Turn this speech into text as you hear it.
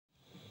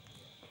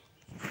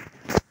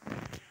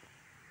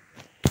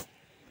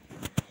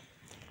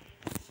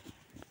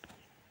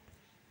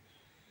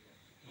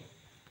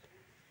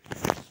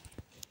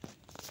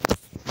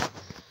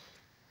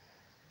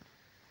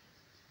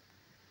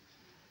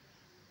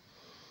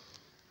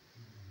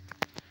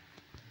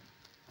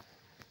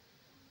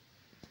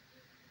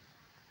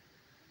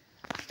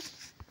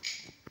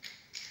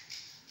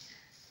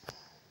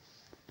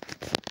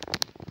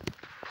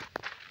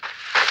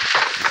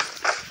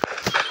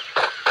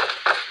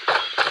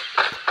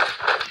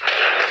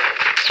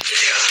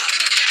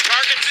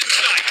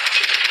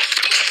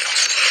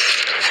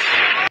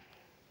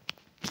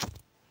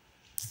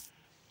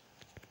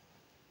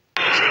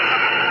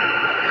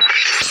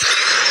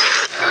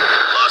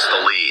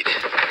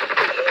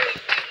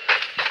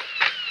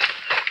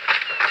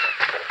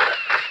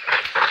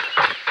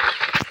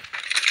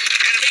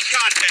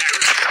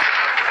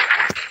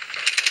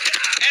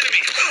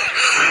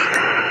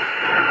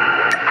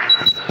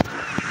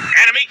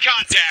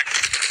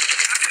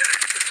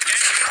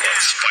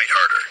Let's fight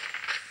harder.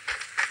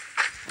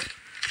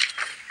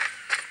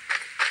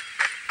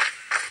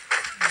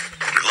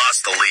 We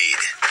lost the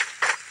lead.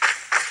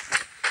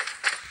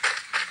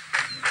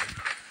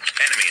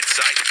 Enemy in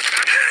sight.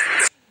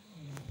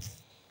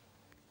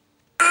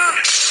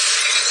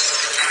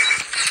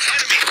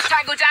 Enemy.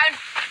 Tango down.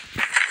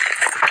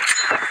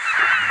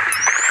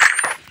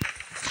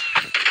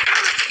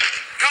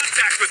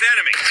 Contact with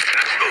enemy.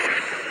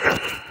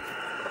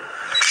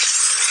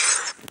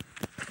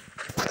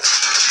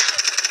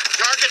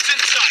 Target's in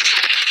sight.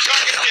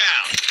 Target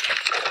down.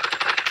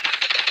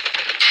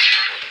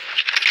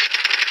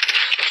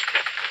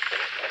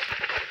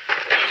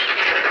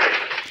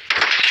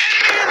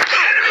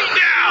 Enemy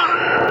down.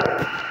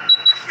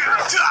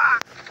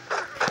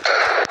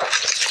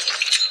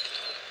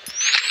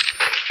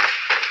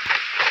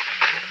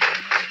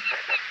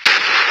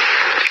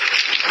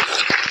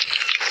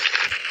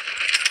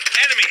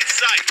 Enemy in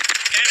sight.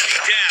 Enemy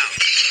down.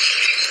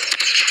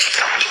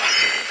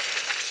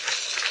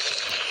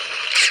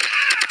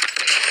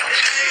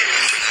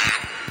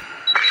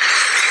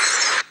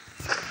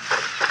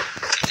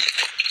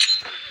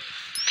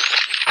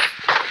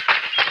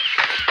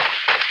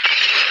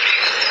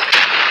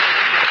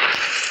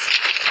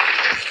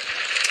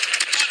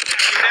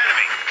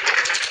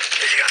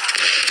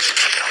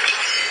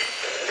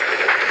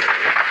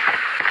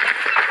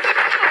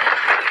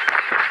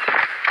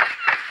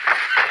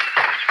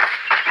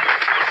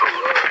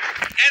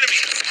 Enemy.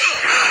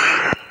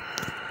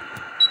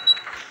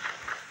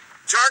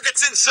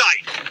 Target's in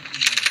sight.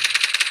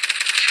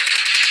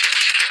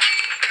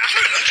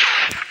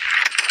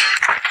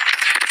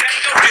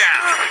 Tango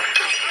down.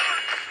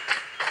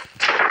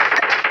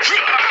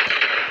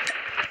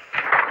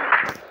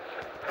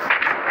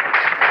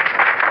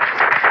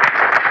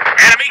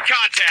 Enemy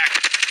contact.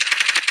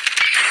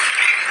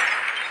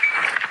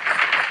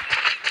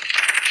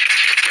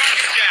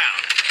 Target down.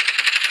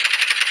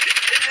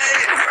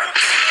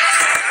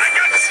 I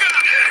got shot.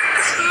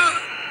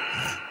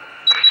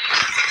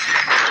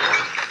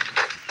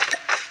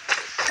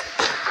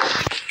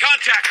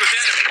 Contact with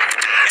enemy.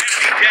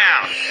 Enemy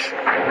down.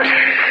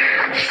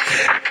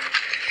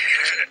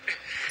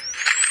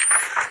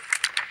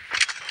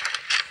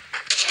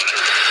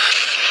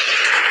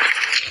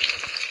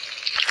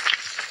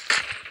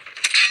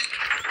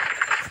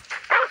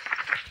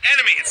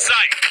 Enemy in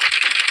sight.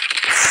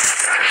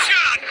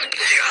 Shot.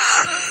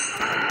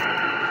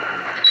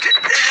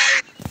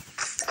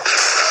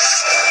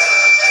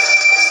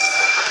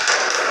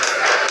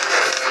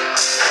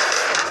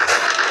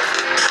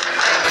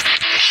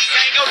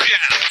 Tango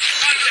down.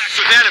 Contact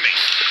with enemy.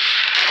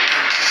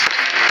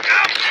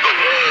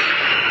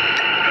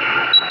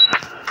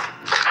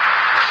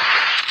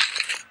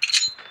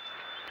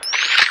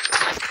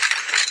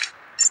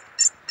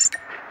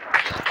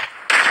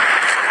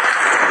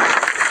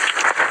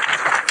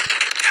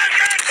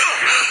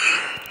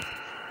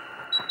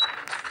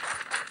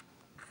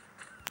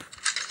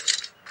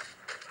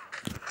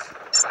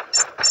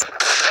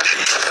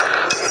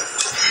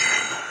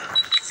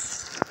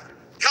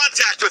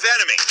 Contact with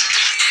enemy.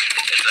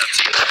 It's up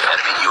to you.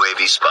 Enemy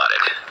UAV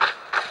spotted.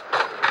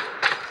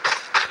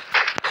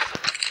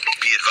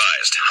 Be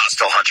advised,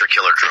 hostile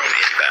hunter-killer drone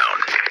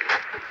inbound.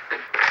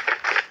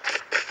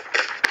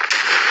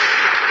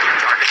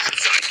 Target's in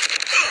sight.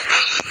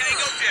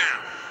 Tango down.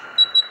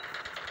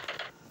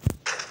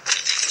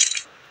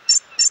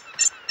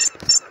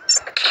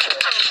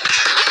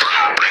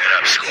 Bring it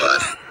up,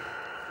 squad.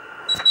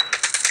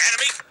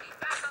 Enemy.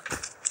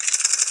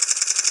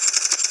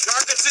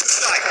 Target's in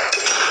sight.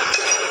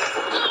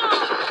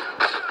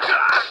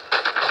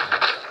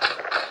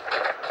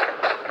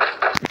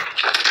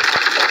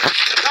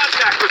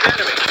 Contact with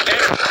enemy.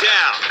 Enemy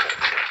down.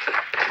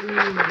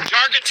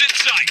 Target's in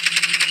sight.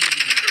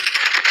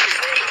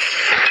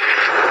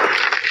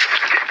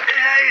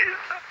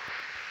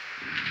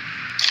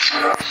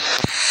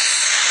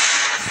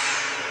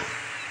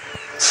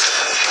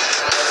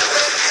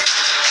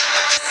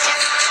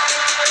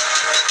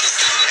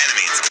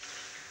 Enemy in sight.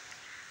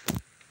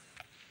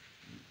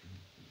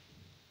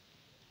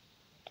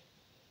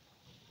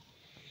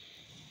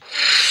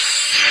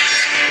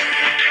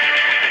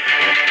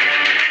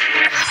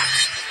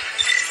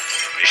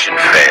 Mission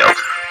failed.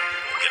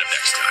 We'll get him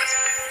next time.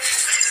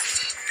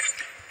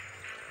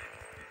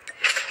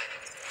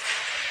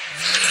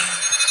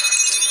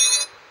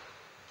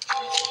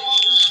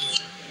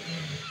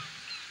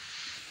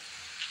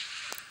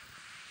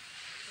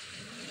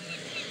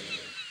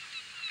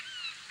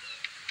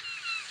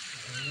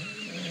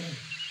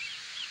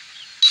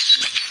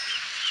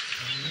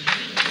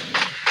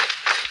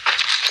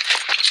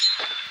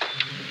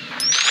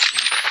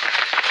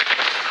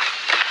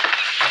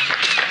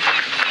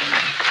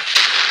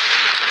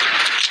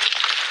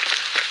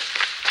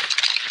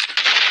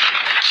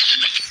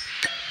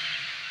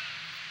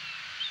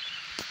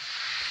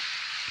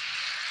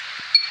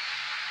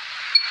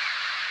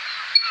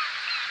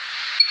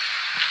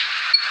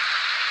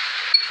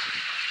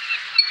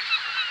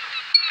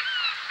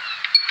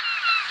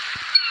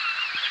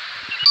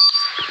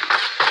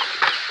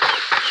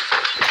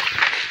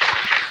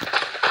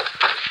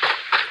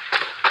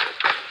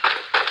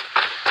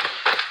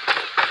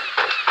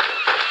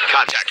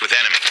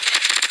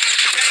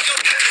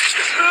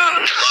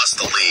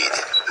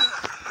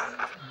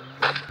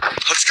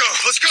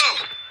 Let's go!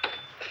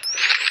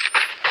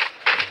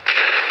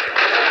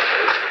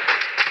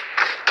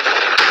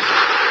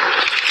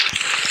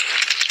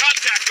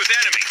 Contact with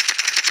enemy.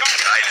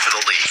 Tied for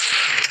the lead.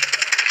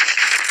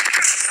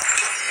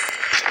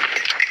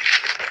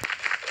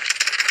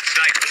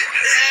 Sniper.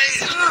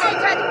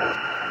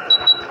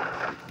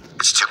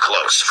 It's too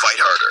close. Fight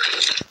harder.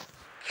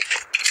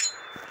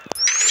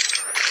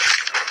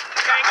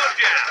 Tango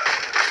down.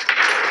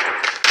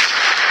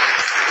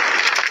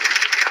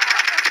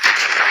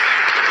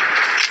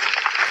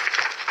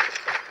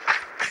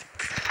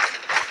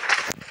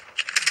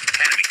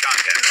 Enemy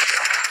contact.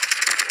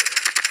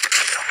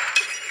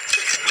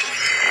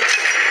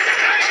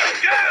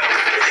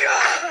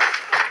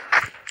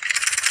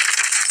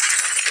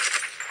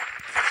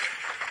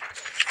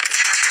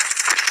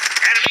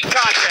 Enemy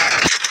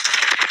contact.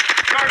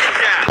 Target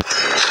down.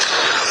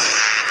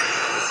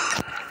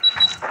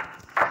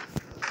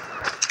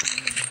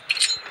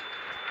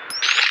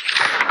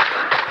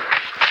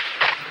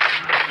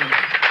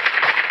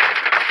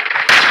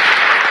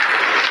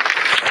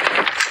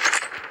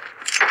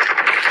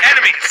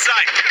 Enemy in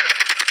sight.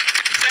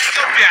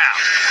 Tango down.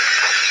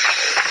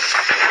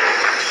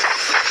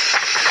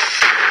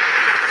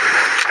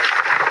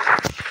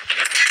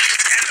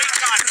 Enemy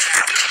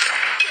contact.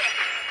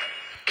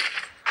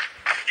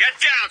 Get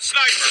down,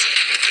 sniper.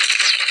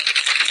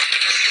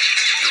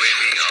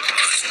 UAV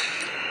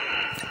online.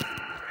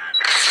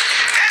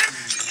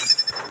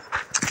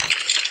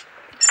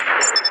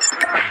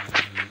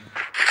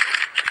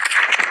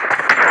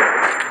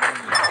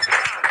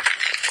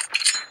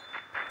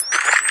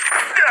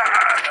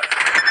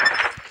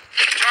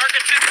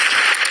 Targeted.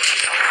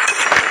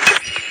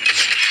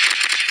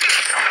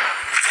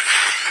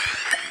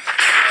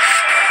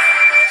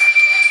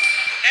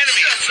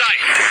 Enemy in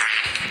sight.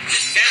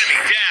 Enemy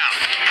down.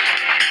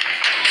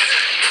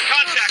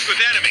 Contact with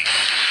enemy.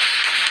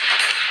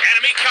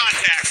 Enemy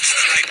contact.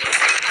 Sniper.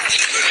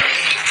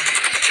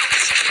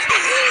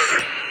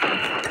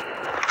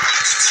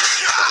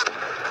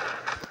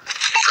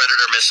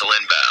 Predator missile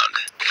inbound.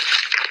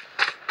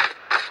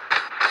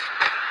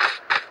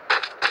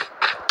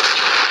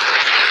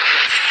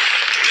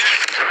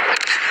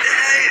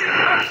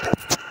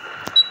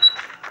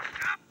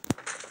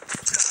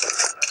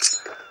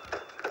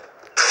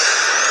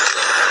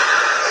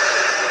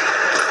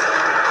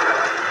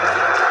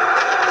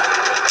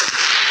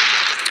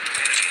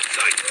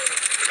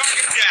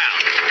 Target down.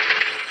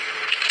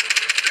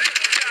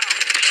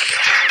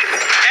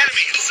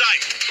 Enemy in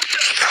sight.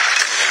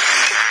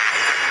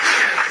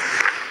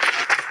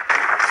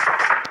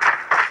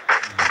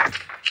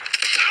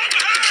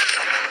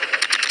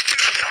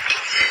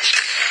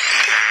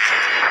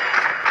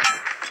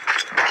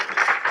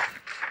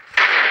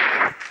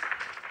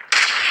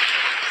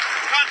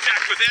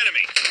 Contact with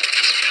enemy.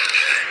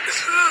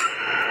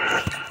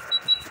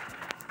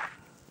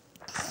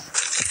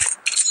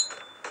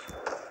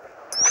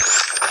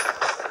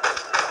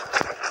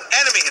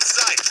 Enemy in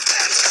sight.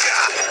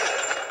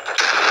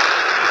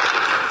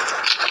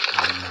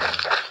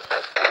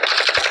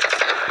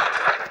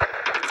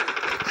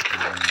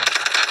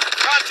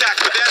 Contact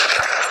with enemy.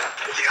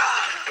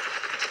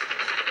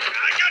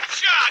 I got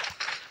shot.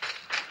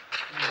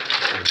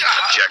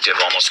 Objective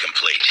almost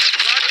complete.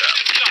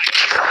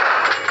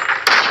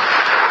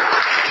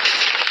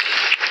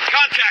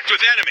 Contact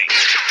with enemy.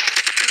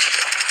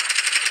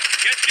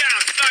 Get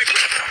down, sniper.